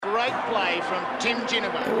great play from Tim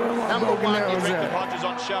Ginnivan. Number one, Ricky Hodges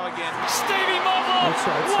on show again. Stevie Mobley! That's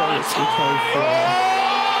right, so it's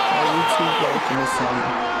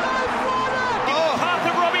Path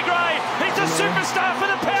of Robbie Gray. He's a superstar for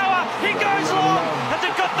the Power. He goes long and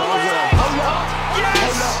they've got the lead.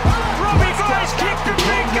 Yes! Robbie Gray's kicked a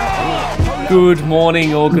big goal. Good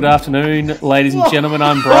morning or good afternoon, ladies and gentlemen.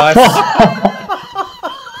 I'm Bryce.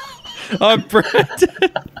 I'm Brett.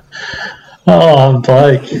 Oh, I'm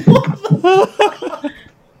Blake.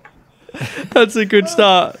 That's a good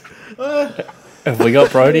start. Have we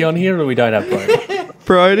got Brody on here or we don't have Brody?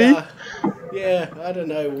 Brody? Yeah, I don't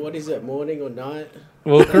know. What is it, morning or night?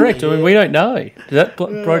 Well, correct. I mean, we don't know.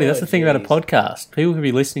 Brody, that's the thing about a geez. podcast. People could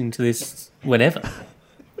be listening to this whenever.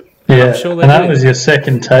 Yeah, sure they and that do. was your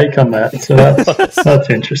second take on that, so that's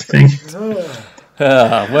interesting.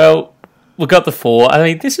 Well, we got the 4. I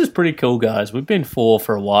mean, this is pretty cool, guys. We've been 4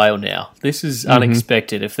 for a while now. This is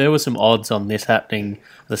unexpected. If there were some odds on this happening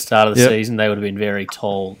at the start of the season, they would have been very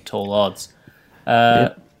tall odds.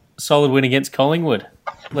 Solid win against Collingwood.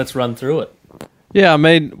 Let's run through it. Yeah, I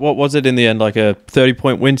mean, what was it in the end? Like a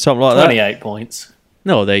 30-point win, something like that? 28 points.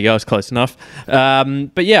 No, there you go. It's close enough.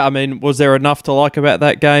 But yeah, I mean, was there enough to like about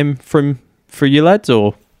that game for you lads,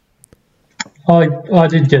 or...? I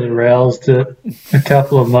did get aroused at a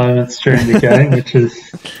couple of moments during the game, which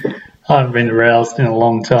is I haven't been aroused in a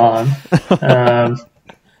long time.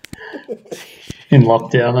 In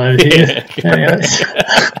lockdown over here. Anyways.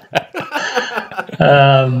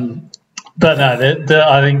 But no,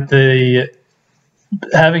 I think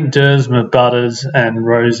having Dersma, Butters and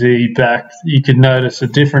Rosie back, you could notice a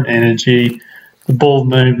different energy. The ball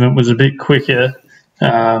movement was a bit quicker.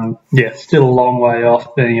 Still a long way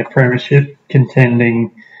off being a premiership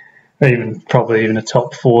contending, probably even a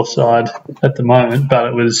top 4 side at the moment, but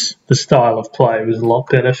it was the style of play was a lot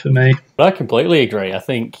better for me. I completely agree. I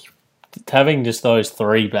think having just those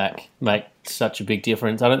 3 back makes such a big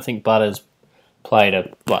difference. I don't think Butters played a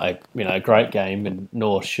great game, and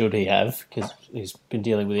nor should he have because he's been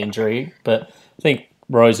dealing with injury. But I think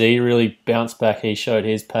Rosie really bounced back. He showed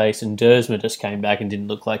his pace, and Dersma just came back and didn't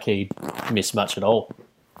look like he missed much at all.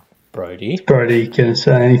 Brody, can you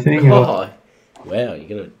say anything? Oh, wow, you're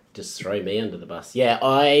gonna just throw me under the bus. Yeah,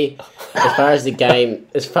 as far as the game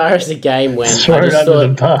went, Thrown under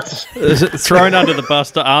the bus. Thrown under the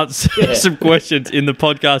bus to answer some questions in the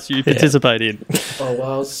podcast you participate in. Oh,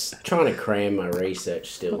 well, I was trying to cram my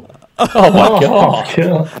research still. oh my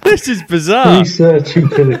god, This is bizarre. Researching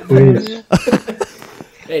for the quiz.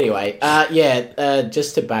 Anyway,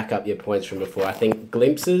 just to back up your points from before, I think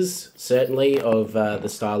glimpses, certainly, of the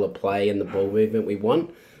style of play and the ball movement we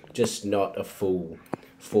want, just not a full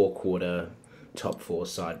 4-quarter top 4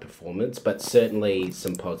 side performance, but certainly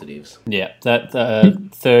some positives. Yeah, that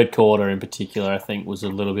third quarter in particular, I think, was a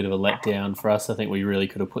little bit of a letdown for us. I think we really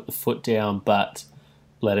could have put the foot down, but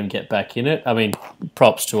let him get back in it. I mean,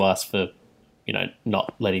 props to us for,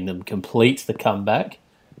 not letting them complete the comeback,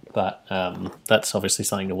 but that's obviously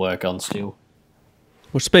something to work on still.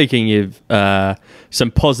 Well, speaking of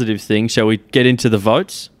some positive things, shall we get into the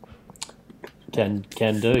votes? Can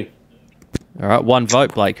do. All right, 1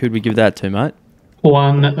 vote, Blake. Who'd we give that to, mate?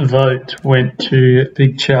 1 vote went to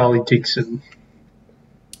Big Charlie Dixon.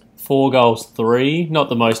 4 goals, 3. Not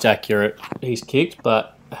the most accurate he's kicked,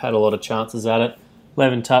 but had a lot of chances at it.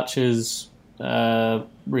 11 touches.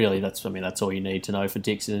 Really, that's all you need to know for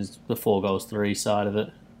Dixon is the 4 goals, 3 side of it.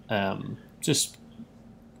 Just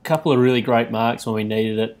a couple of really great marks when we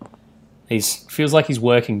needed it. Feels like he's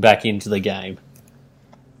working back into the game.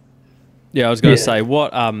 Yeah, I was going to say,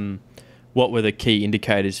 what were the key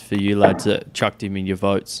indicators for you lads that chucked him in your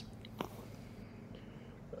votes?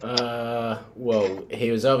 Well,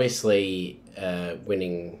 he was obviously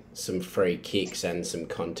winning some free kicks and some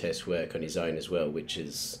contest work on his own as well, which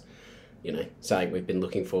is, something we've been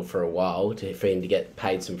looking for a while, for him to get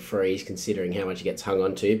paid some frees, considering how much he gets hung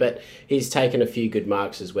on to. But he's taken a few good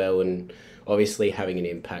marks as well, and obviously having an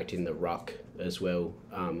impact in the ruck as well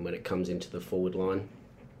when it comes into the forward line.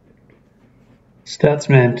 Stats,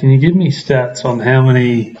 man. Can you give me stats on how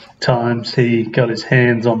many times he got his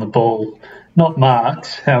hands on the ball? Not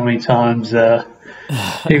marks, how many times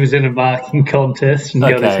he was in a marking contest and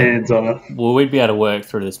got his hands on it. Well, we'd be able to work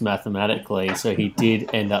through this mathematically. So he did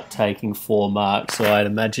end up taking 4 marks. So I'd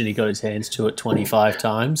imagine he got his hands to it 25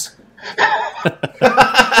 times.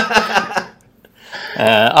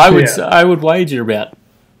 I would wager about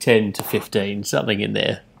 10 to 15, something in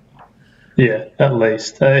there. Yeah, at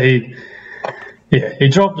least. He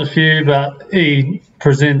dropped a few, but he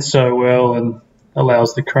presents so well, and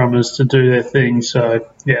allows the Crummers to do their thing. So,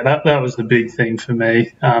 yeah, that was the big thing for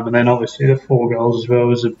me. And then obviously the 4 goals as well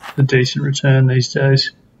was a decent return these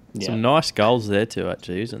days. Yeah. Some nice goals there too,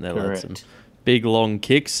 actually, isn't there? Correct. Some big, long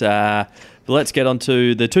kicks. But let's get on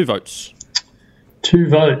to the 2 votes. 2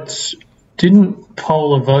 votes. Didn't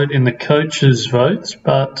poll a vote in the coaches' votes,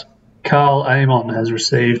 but Carl Amon has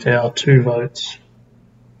received our 2 votes.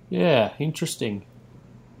 Yeah, interesting.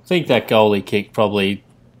 I think that goal he kicked probably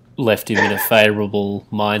left him in a favourable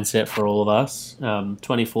mindset for all of us.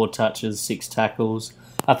 24 touches, 6 tackles.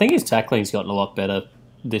 I think his tackling's gotten a lot better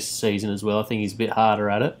this season as well. I think he's a bit harder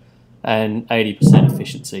at it. And 80%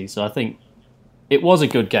 efficiency. So I think it was a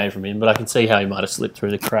good game from him, but I can see how he might have slipped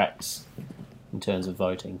through the cracks in terms of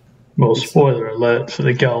voting. Well, spoiler alert for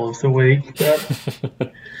the goal of the week.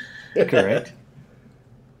 But Correct.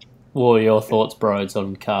 What were your thoughts, Broads,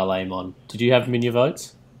 on Carl Amon? Did you have him in your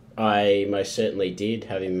votes? I most certainly did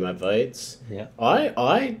have him in my votes. Yeah.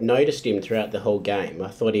 I noticed him throughout the whole game. I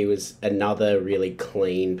thought he was another really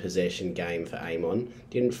clean possession game for Amon.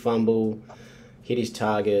 Didn't fumble, hit his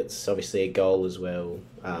targets, obviously a goal as well.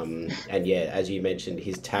 And yeah, as you mentioned,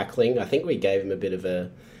 his tackling. I think we gave him a bit of a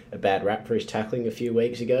bad rap for his tackling a few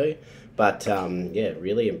weeks ago. But yeah,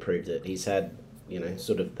 really improved it. He's had,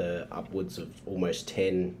 sort of the upwards of almost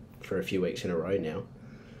 10 for a few weeks in a row now.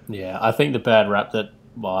 Yeah, I think the bad rap that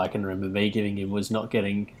I can remember me giving him was not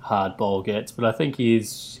getting hard ball gets, but I think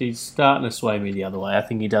he's starting to sway me the other way. I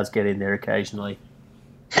think he does get in there occasionally.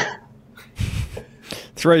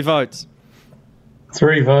 3 votes.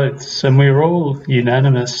 3 votes, and we were all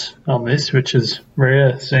unanimous on this, which is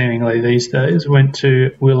rare seemingly these days. Went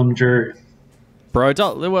to Willem Drew. Broads,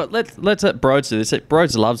 let's let Broads do this.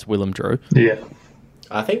 Broads loves Willem Drew. Yeah.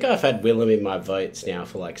 I think I've had Willem in my votes now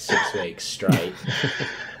for like 6 weeks straight.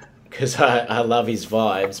 Because I love his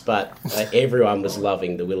vibes, but everyone was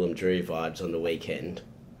loving the Willem Drew vibes on the weekend.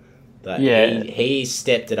 He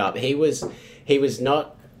stepped it up. He was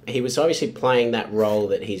obviously playing that role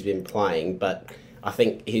that he's been playing, but I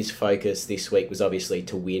think his focus this week was obviously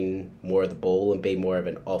to win more of the ball and be more of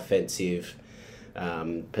an offensive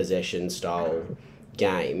possession style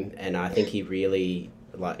game. And I think he really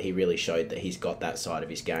showed that he's got that side of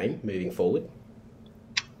his game moving forward.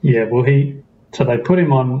 Yeah, well, so they put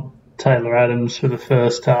him on Taylor Adams for the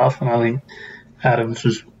first half, and I think Adams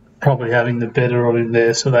was probably having the better of him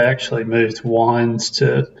there, so they actually moved Wines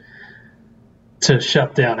to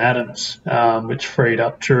shut down Adams, which freed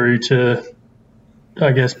up Drew to,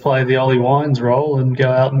 I guess, play the Ollie Wines role and go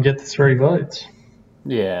out and get the 3 votes.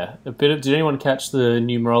 Yeah, did anyone catch the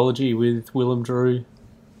numerology with Willem Drew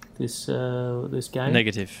this game?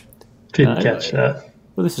 Negative. Didn't catch that.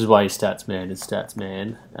 Well, this is why he's stats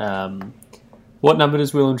man. What number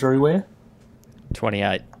does Willem Drew wear?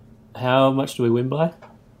 28. How much do we win by?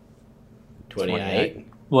 28.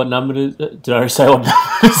 What number did I say? What number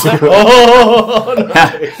does he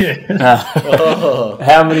wear?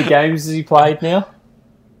 How many games has he played now?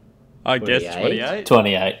 I guess 28.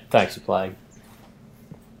 28. Thanks for playing.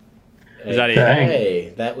 Is that it?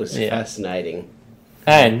 Hey, that was fascinating.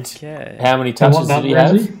 And how many touches did he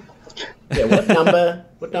have? Yeah, what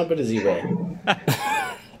number does he wear?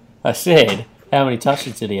 I said, how many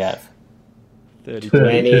touches did he have?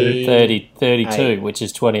 32, which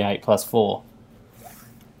is 28 plus 4.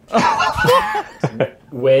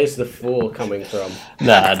 Where's the 4 coming from?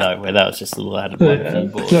 No, that was just a little added one.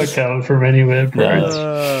 It's not coming from anywhere,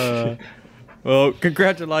 bro. Well,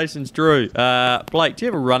 congratulations, Drew. Blake, do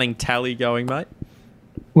you have a running tally going, mate?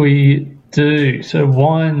 We do. So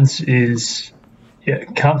Wines is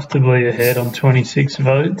comfortably ahead on 26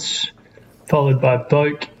 votes, followed by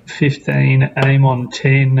Boak 15, Amon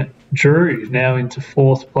 10, Drew now into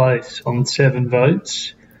 4th place on 7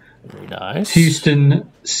 votes. Very nice.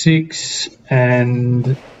 Houston 6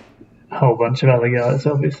 and a whole bunch of other guys,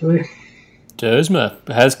 obviously. Dersma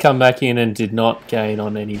has come back in and did not gain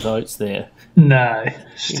on any votes there. No,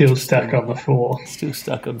 still stuck on the 4. Still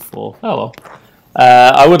stuck on 4. Oh well.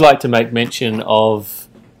 I would like to make mention of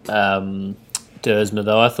Dersma,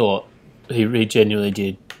 though. I thought he genuinely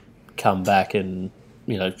did come back and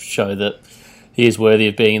show that he is worthy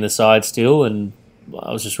of being in the side still, and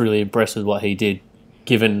I was just really impressed with what he did,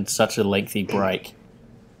 given such a lengthy break.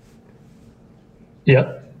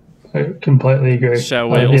 Yep, I completely agree. Shall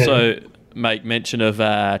we also make mention of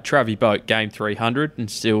Travie Boat game 300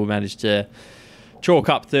 and still managed to chalk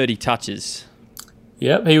up 30 touches?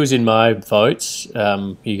 Yep, he was in my votes.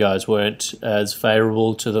 You guys weren't as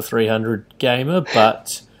favourable to the 300 gamer,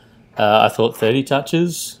 but I thought 30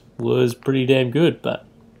 touches was pretty damn good, but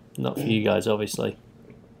not for you guys, obviously.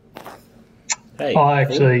 Hey, I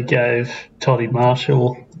actually gave Toddy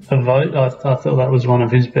Marshall a vote. I thought that was one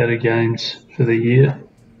of his better games for the year.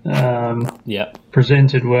 Yeah.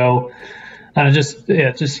 Presented well. And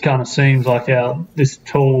it just kind of seems like this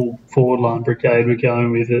tall forward line brigade we're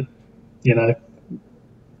going with it. You know,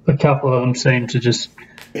 a couple of them seem to just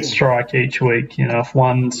strike each week. You know, if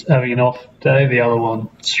one's having an off day, the other one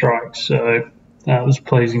strikes. So it was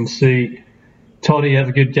pleasing to see Toddy have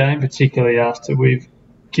a good game, particularly after we've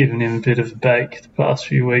given him a bit of a bake the past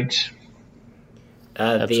few weeks.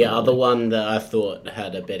 The other one that I thought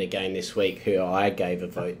had a better game this week, who I gave a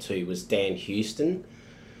vote to, was Dan Houston.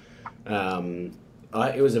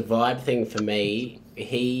 It was a vibe thing for me.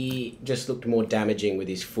 He just looked more damaging with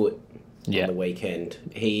his foot on the weekend.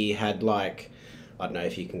 He had I don't know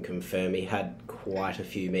if you can confirm, he had quite a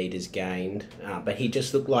few metres gained, but he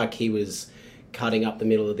just looked like he was cutting up the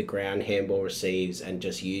middle of the ground, handball receives, and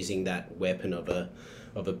just using that weapon of a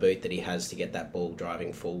boot that he has to get that ball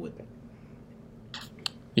driving forward.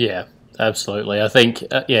 Yeah, absolutely. I think,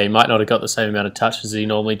 he might not have got the same amount of touches as he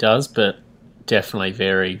normally does, but definitely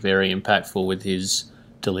very, very impactful with his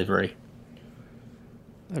delivery.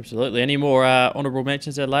 Absolutely. Any more honourable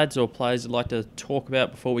mentions there, lads, or players you'd like to talk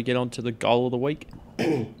about before we get on to the goal of the week?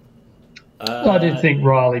 I did think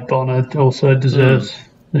Riley Bonner also deserves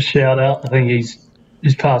a shout out. I think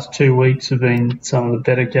his past 2 weeks have been some of the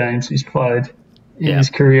better games he's played in his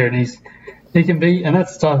career, and he can be, and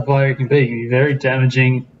that's the type of player he can be. He can be very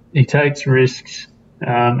damaging. He takes risks,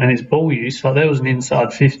 and his ball use. Like there was an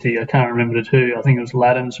inside 50. I can't remember who. I think it was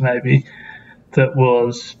Laddams maybe. That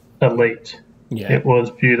was elite. Yeah, it was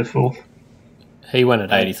beautiful. He went at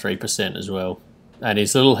 83% as well. And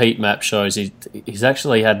his little heat map shows he's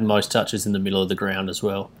actually had most touches in the middle of the ground as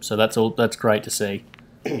well. So that's great to see.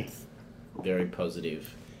 Very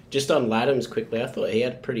positive. Just on Laddams quickly, I thought he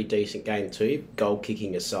had a pretty decent game too, goal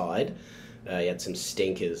kicking aside. He had some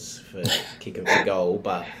stinkers for kicking for goal,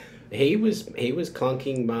 but he was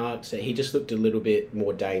clunking marks. He just looked a little bit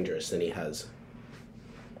more dangerous than he has.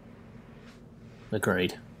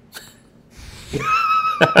 Agreed.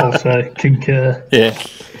 Also concur. Yeah.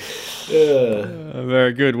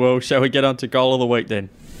 Very good. Well, shall we get on to goal of the week then?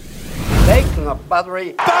 Bacon a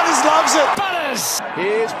buttery. Butters loves it. Butters.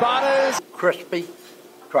 Here's Butters. Crispy.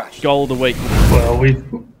 Crushed. Goal of the week. Well,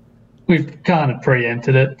 we've kind of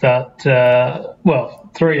preempted it, but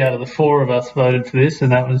 3 out of the 4 of us voted for this,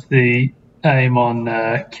 and that was the aim on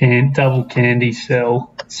double candy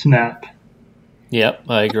cell snap. Yep,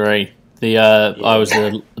 I agree. I was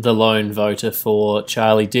the lone voter for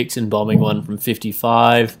Charlie Dixon bombing one from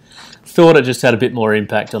 55. Thought it just had a bit more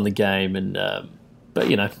impact on the game, and but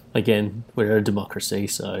again, we're a democracy,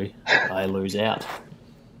 so I lose out.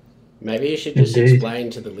 Maybe you should just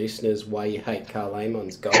explain to the listeners why you hate Carl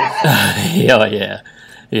Amon's goals. Yeah,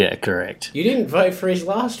 correct. You didn't vote for his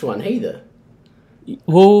last one either.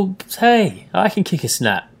 Well, hey, I can kick a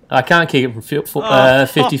snap. I can't kick it from 55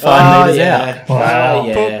 metres out. Wow.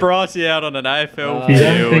 Put Brycey out on an AFL You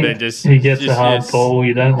don't field think and just... he gets a hard ball,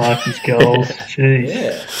 you don't like his goals.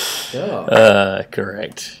 Jeez. Yeah.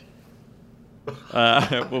 Correct.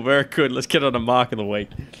 Well, very good. Let's get on to mark of the week.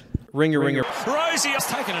 Ringer. Rosie has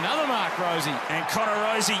taken another mark, Rosie. And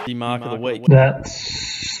Connor Rosie. The mark of the week. That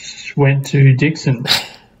went to Dixon.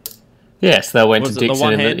 Yes, that went Was to it Dixon. the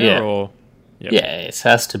one-hander or... Yep. Yes,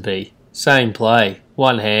 has to be. Same play.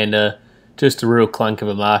 One-hander, just a real clunk of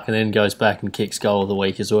a mark, and then goes back and kicks goal of the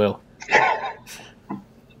week as well.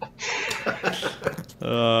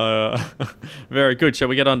 Very good. Shall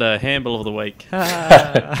we get on to handball of the week?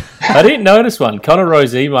 I didn't notice one. Connor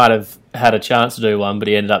Rosie might have had a chance to do one, but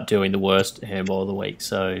he ended up doing the worst handball of the week.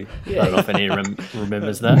 So I don't know if anyone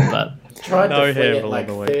remembers that. But Tried to fling it handball like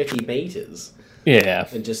of the 30 metres yeah,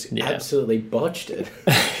 and just absolutely botched it.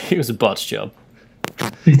 it was a botch job.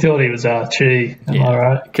 He thought he was Archie, am I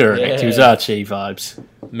right? Correct. Yeah. He was Archie vibes.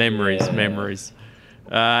 Memories.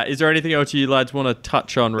 Is there anything else you lads want to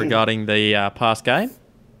touch on regarding the past game?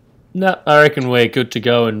 No, I reckon we're good to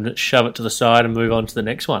go and shove it to the side and move on to the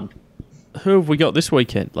next one. Who have we got this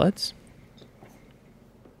weekend, lads?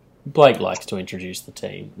 Blake likes to introduce the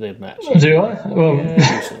team, the match. Do I? Well,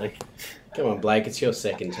 Usually. Come on, Blake, it's your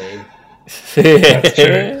second team. that's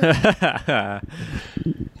true.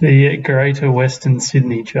 The Greater Western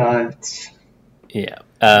Sydney Giants. Yeah.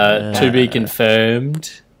 To be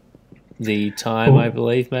confirmed, the time, I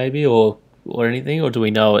believe, maybe, or anything, or do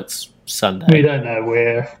we know it's Sunday? We don't know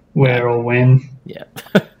where or when. Yeah.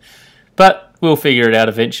 But we'll figure it out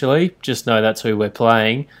eventually. Just know that's who we're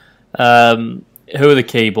playing. Who are the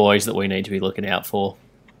key boys that we need to be looking out for?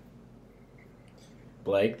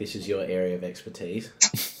 Blake, this is your area of expertise.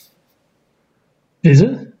 Is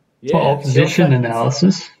it? Yeah, For opposition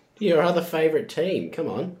analysis? Your other favourite team. Come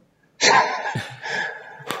on.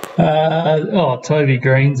 Toby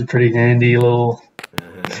Green's a pretty handy little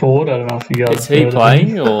forward. I don't know if you guys Is he heard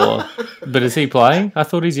playing of him. But is he playing? I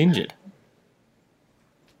thought he's injured.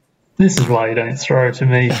 This is why you don't throw to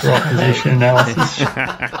me for opposition analysis.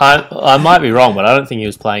 I might be wrong, but I don't think he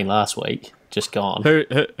was playing last week. Just gone. Who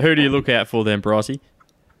do you look out for then, Brycey?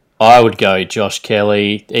 I would go Josh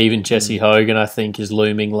Kelly. Even Jesse Hogan, I think, is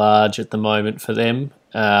looming large at the moment for them.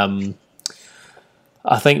 I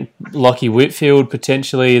think Lockie Whitfield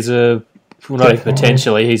potentially is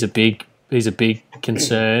he's a big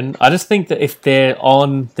concern. I just think that if they're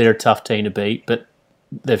on, they're a tough team to beat, but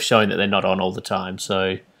they've shown that they're not on all the time. So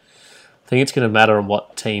I think it's going to matter on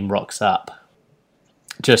what team rocks up.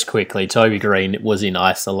 Just quickly, Toby Green was in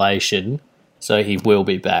isolation, so he will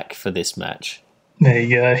be back for this match. There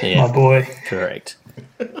you go, my boy. Correct.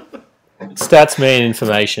 Stats man,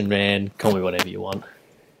 information man, call me whatever you want.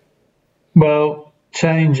 Well,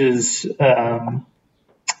 changes I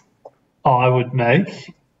would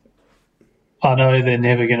make. I know they're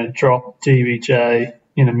never going to drop DBJ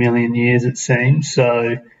in a million years, it seems,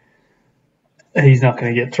 so he's not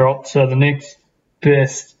going to get dropped. So the next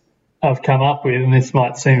best I've come up with, and this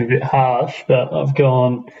might seem a bit harsh, but I've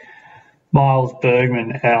gone Miles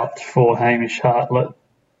Bergman out for Hamish Hartlett.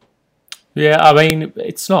 Yeah, I mean,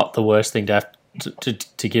 it's not the worst thing to have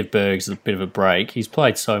to give Bergs a bit of a break. He's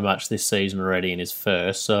played so much this season already in his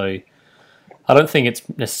first, so I don't think it's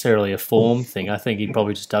necessarily a form thing. I think he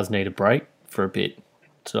probably just does need a break for a bit.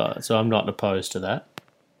 So I'm not opposed to that.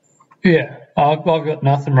 Yeah, I've got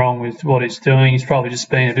nothing wrong with what he's doing. He's probably just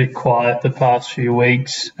been a bit quiet the past few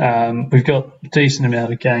weeks. We've got a decent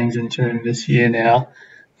amount of games into him this year now.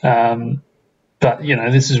 But,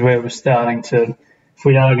 this is where we're starting to, if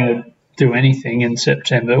we are going to do anything in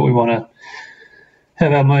September, we want to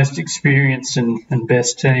have our most experienced and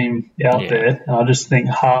best team out there. And I just think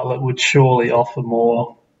Hartlett would surely offer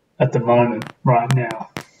more at the moment right now.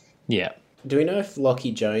 Yeah. Do we know if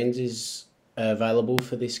Lockie Jones is available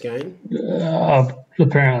for this game?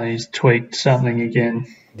 Apparently he's tweaked something again.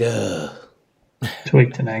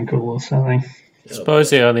 Tweaked an ankle or something. I suppose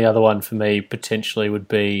the only other one for me potentially would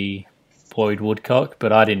be Boyd Woodcock,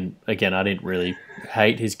 but I didn't really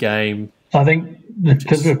hate his game. I think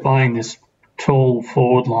because we're playing this tall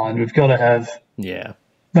forward line, we've got to have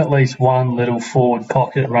at least one little forward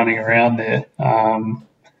pocket running around there.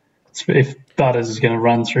 If Butters is going to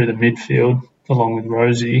run through the midfield along with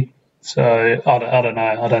Rosie, so I don't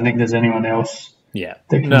know. I don't think there's anyone else that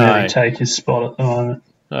can really take his spot at the moment.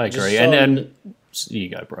 I agree. And you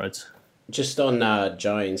go, Broads. Just on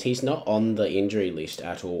Jones, he's not on the injury list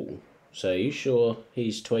at all. So are you sure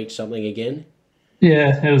he's tweaked something again? Yeah,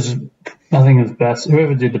 I think it was Bass.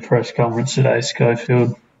 Whoever did the press conference today,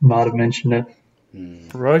 Schofield, might have mentioned it.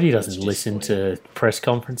 Brody doesn't listen to press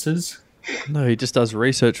conferences. No, he just does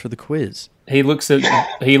research for the quiz. He looks at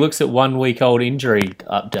 1 week old injury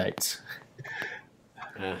updates.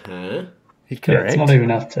 Uh-huh. Correct. Yeah, it's not even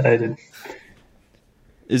updated.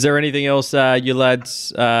 Is there anything else you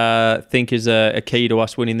lads think is a key to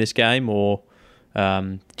us winning this game, or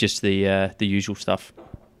just the usual stuff?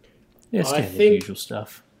 Yeah, the usual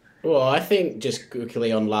stuff. Well, I think just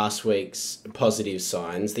quickly on last week's positive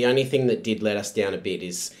signs, the only thing that did let us down a bit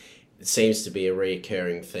it seems to be a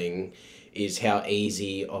reoccurring thing, is how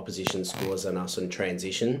easy opposition scores on us on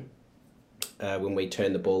transition. When we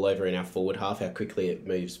turn the ball over in our forward half, how quickly it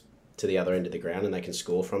moves to the other end of the ground and they can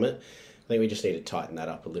score from it. I think we just need to tighten that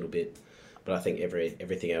up a little bit. But I think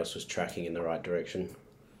everything else was tracking in the right direction.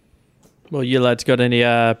 Well, you lads got any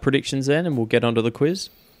predictions then, and we'll get onto the quiz?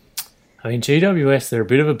 I mean, GWS, they're a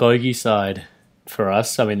bit of a bogey side for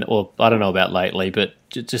us. I mean, well, I don't know about lately, but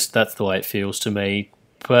just that's the way it feels to me.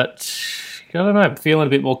 But I don't know, I'm feeling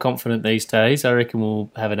a bit more confident these days. I reckon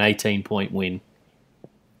we'll have an 18-point win.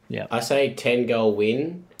 Yeah, I say 10-goal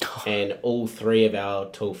win, and all three of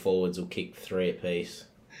our tall forwards will kick 3 apiece.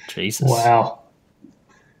 Jesus. Wow.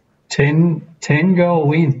 10-goal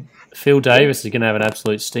win. Phil Davis is going to have an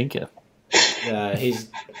absolute stinker. He's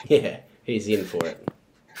in for it.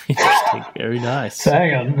 Interesting. Very nice. So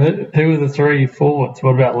hang on, who are the 3 forwards?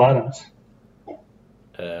 What about Laddams?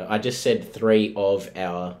 I just said 3 of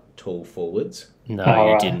our tall forwards.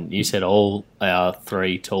 No, you didn't. You said all our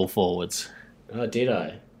 3 tall forwards. Oh, did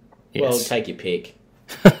I? Yes. Well, take your pick.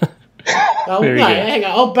 Hang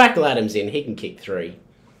on. I'll back Laddams in. He can kick 3.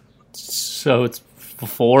 So it's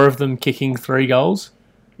 4 of them kicking 3 goals?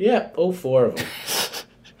 Yeah, all 4 of them.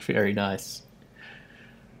 Very nice.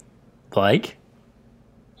 Blake?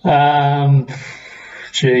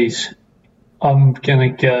 Geez. I'm going to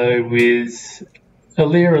go with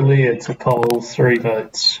Alir to poll 3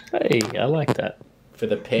 votes. Hey, I like that. For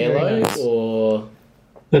the Pairlo or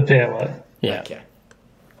The Pairlo. Yeah, okay?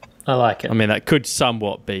 I like it. I mean, that could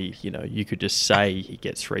somewhat be, you could just say he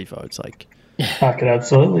gets 3 votes. Like, I could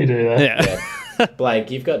absolutely do that. yeah. Blake,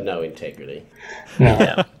 you've got no integrity. No.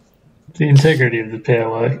 Yeah. The integrity of the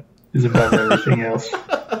Pairlo is above everything else.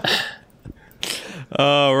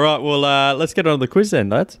 All right. Well, let's get on to the quiz then,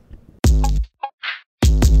 lads.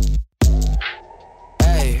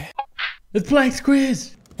 Hey, it's Blake's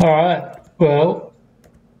quiz. All right. Well,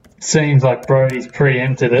 seems like Brody's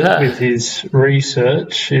preempted it with his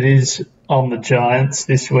research. It is on the Giants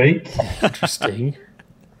this week. Interesting.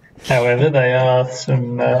 However, they are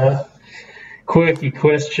some quirky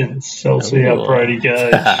questions, so we'll see how Brody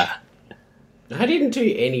goes. I didn't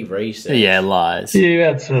do any research. Yeah, lies. You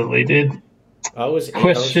absolutely did. I was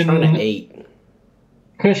Question- trying to eat.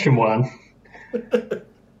 Question 1.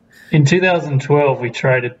 In 2012, we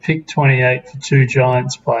traded pick 28 for 2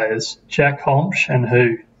 Giants players, Jack Homsch and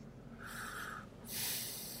who?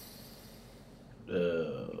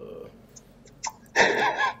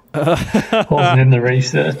 Wasn't in the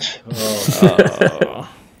research.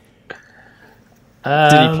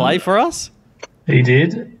 Did he play for us? He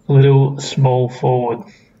did. Little small forward.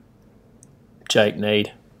 Jake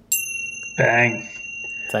Need. Bang.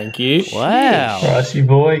 Thank you. Wow. Pricey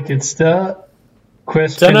boy, good start.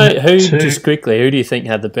 Question Don't know who. 2. Just quickly, who do you think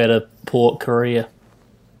had the better Port career?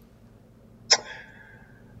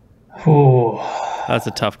 Oh, That's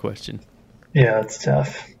a tough question. yeah, that's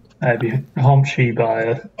tough. Maybe Homshi by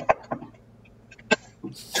a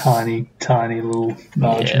tiny, tiny little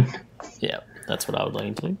margin. Yeah, that's what I would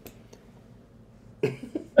lean to.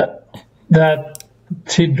 That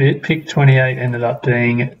tidbit, pick 28, ended up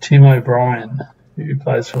being Tim O'Brien, who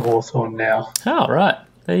plays for Hawthorn now. Oh, right.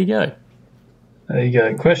 There you go. There you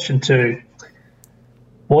go. Question 2.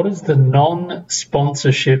 What is the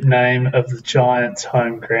non-sponsorship name of the Giants'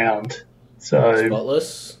 home ground? So,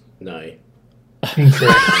 Spotless? No.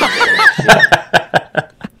 incorrect.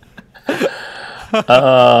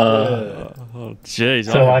 Oh,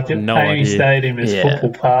 jeez. So, like at no Amy idea. Stadium is Yeah.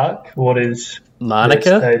 Football Park. What is their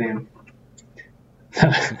Monica? stadium?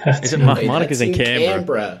 Is it Hey, Monica's that's in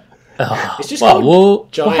Canberra? It's just Well, called well,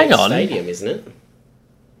 Giant hang on. Stadium, isn't it?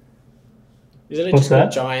 Isn't it What's just called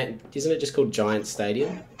that? Giant? Isn't it just called Giant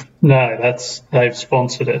Stadium? No, they've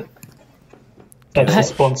sponsored it. That's the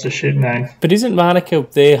sponsorship name. But isn't Monica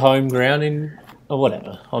their home ground in... Or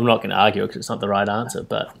whatever. I'm not going to argue because it's not the right answer,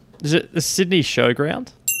 but... Is it the Sydney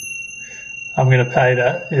Showground? I'm going to pay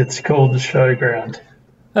that. It's called the Showground.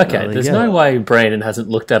 Okay, there there's you go. no way Brandon hasn't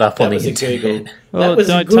looked that up That on the was a internet. Google. Well, That was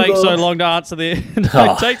a don't take Google. so long to answer the. Oh.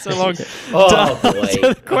 Don't take so long to Oh,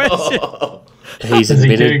 answer the question. boy. He's Has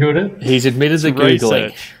he admitted... Googled it? He's admitted to Googling.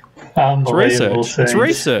 Research. Unbelievable. Research. It's scenes.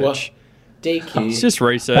 research. What? DQ. It's just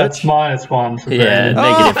research. That's -1 for Yeah,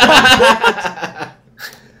 Brandon. negative.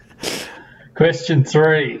 Question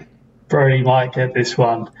 3. Brody might get this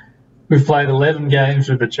one. We've played 11 games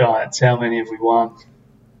with the Giants. How many have we won?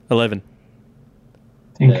 11.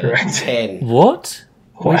 Incorrect. 10. What?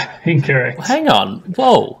 Incorrect. Hang on.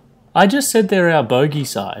 Whoa. I just said they're our bogey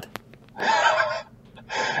side.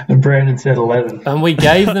 And Brandon said 11. And we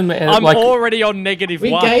gave them... I'm already on -1. We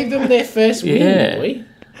gave them their first win, Yeah. didn't we?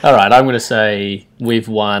 All right, I'm going to say we've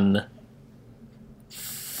won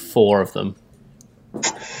 4 of them.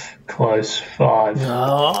 Close. 5. This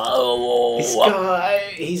guy,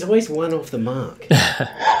 he's always one off the mark.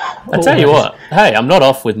 I tell you what. Hey, I'm not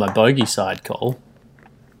off with my bogey side, Cole.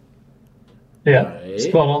 Yeah, Right.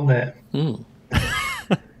 spot on there.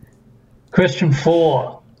 Question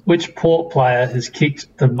 4. Which Port player has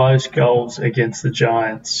kicked the most goals against the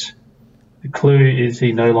Giants? The clue is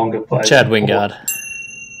he no longer plays Chad for Port. Wingard.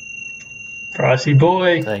 Pricey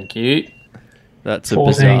boy. Thank you. That's a 14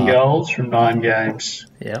 bizarre. goals from 9 games.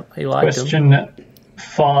 Yeah, he liked him. Question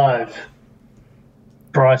 5.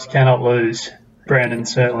 Bryce cannot lose. Brandon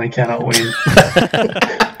certainly cannot win.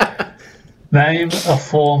 Name a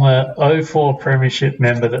former 04 Premiership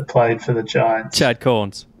member that played for the Giants. Chad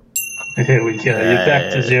Corns Here we go. You're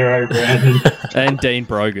back to 0, Brandon. and Dean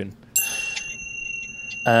Brogan.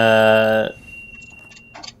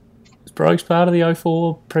 Is Brogues part of the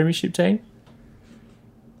 04 Premiership team?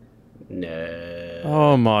 No.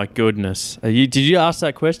 Oh my goodness! Did you ask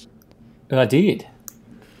that question? I did.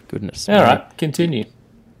 Goodness. All me. right, continue.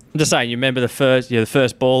 I'm just saying. You remember the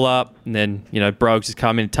first ball up, and then Brogues has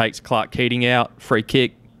come in, and takes Clark Keating out, free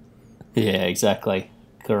kick. Yeah, exactly.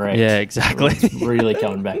 Correct. Yeah, exactly. It's really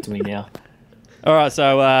coming back to me now. All right,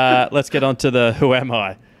 so let's get on to the who am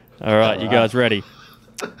I? All right, you guys ready?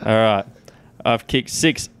 All right, I've kicked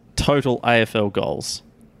 6 total AFL goals.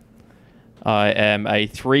 I am a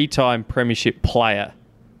 3-time premiership player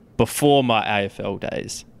before my AFL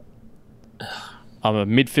days. I'm a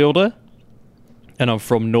midfielder, and I'm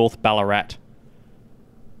from North Ballarat.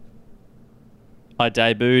 I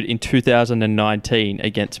debuted in 2019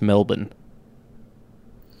 against Melbourne.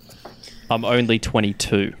 I'm only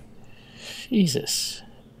 22. Jesus.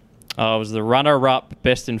 I was the runner-up,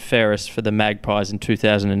 best and fairest for the Magpies in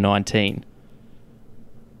 2019.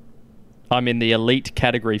 I'm in the elite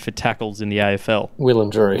category for tackles in the AFL. Will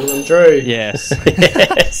and Drew. Yes.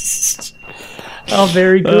 Yes. Oh,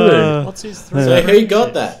 very good. What's his So who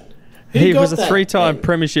got that? He got was a that 3-time then?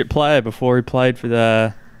 premiership player before he played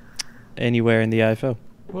for anywhere in the AFL.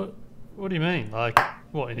 What do you mean? Like,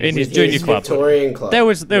 what? In his junior club. Victorian club. There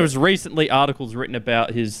was recently articles written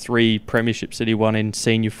about his 3 premierships that he won in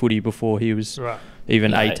senior footy before he was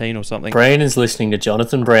even 18 or something. Brandon's listening to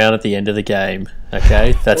Jonathan Brown at the end of the game.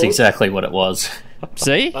 Okay, that's exactly what it was.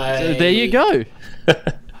 See? So there you go.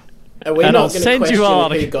 Are we And I'll not going to send you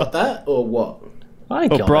question an who got that or what? I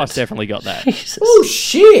Well, got Bryce it. definitely got that. Jesus. Oh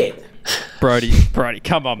shit! Brody,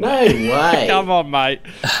 come on, No mate. way! Come on, mate.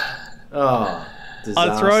 Oh, I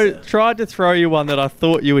disaster. tried to throw you one that I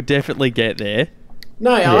thought you would definitely get there.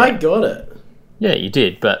 No, I got it. Yeah, you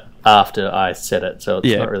did, but after I said it, so it's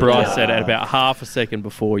Yeah, not really. Bryce said it about half a second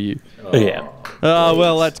before you. Yeah. Oh,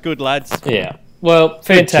 well, that's good, lads. Yeah. Well,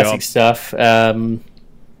 fantastic job. stuff.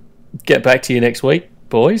 Get back to you next week,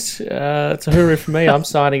 boys. It's a hooroo from me. I'm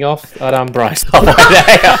signing off. I'm Bryce. I'm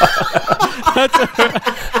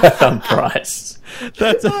Bryce.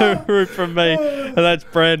 That's a hooroo from me, and that's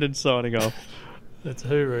Brandon signing off. That's a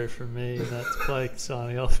hooroo from me, and that's Blake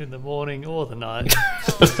signing off in the morning or the night.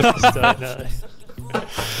 Just don't know. Oh,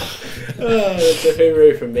 it's a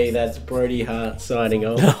hooroo from me. That's Brody Hart signing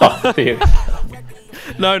off. No.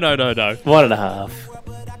 1.5.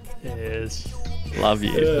 Yes. Love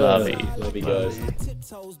you. Love you. Love you guys.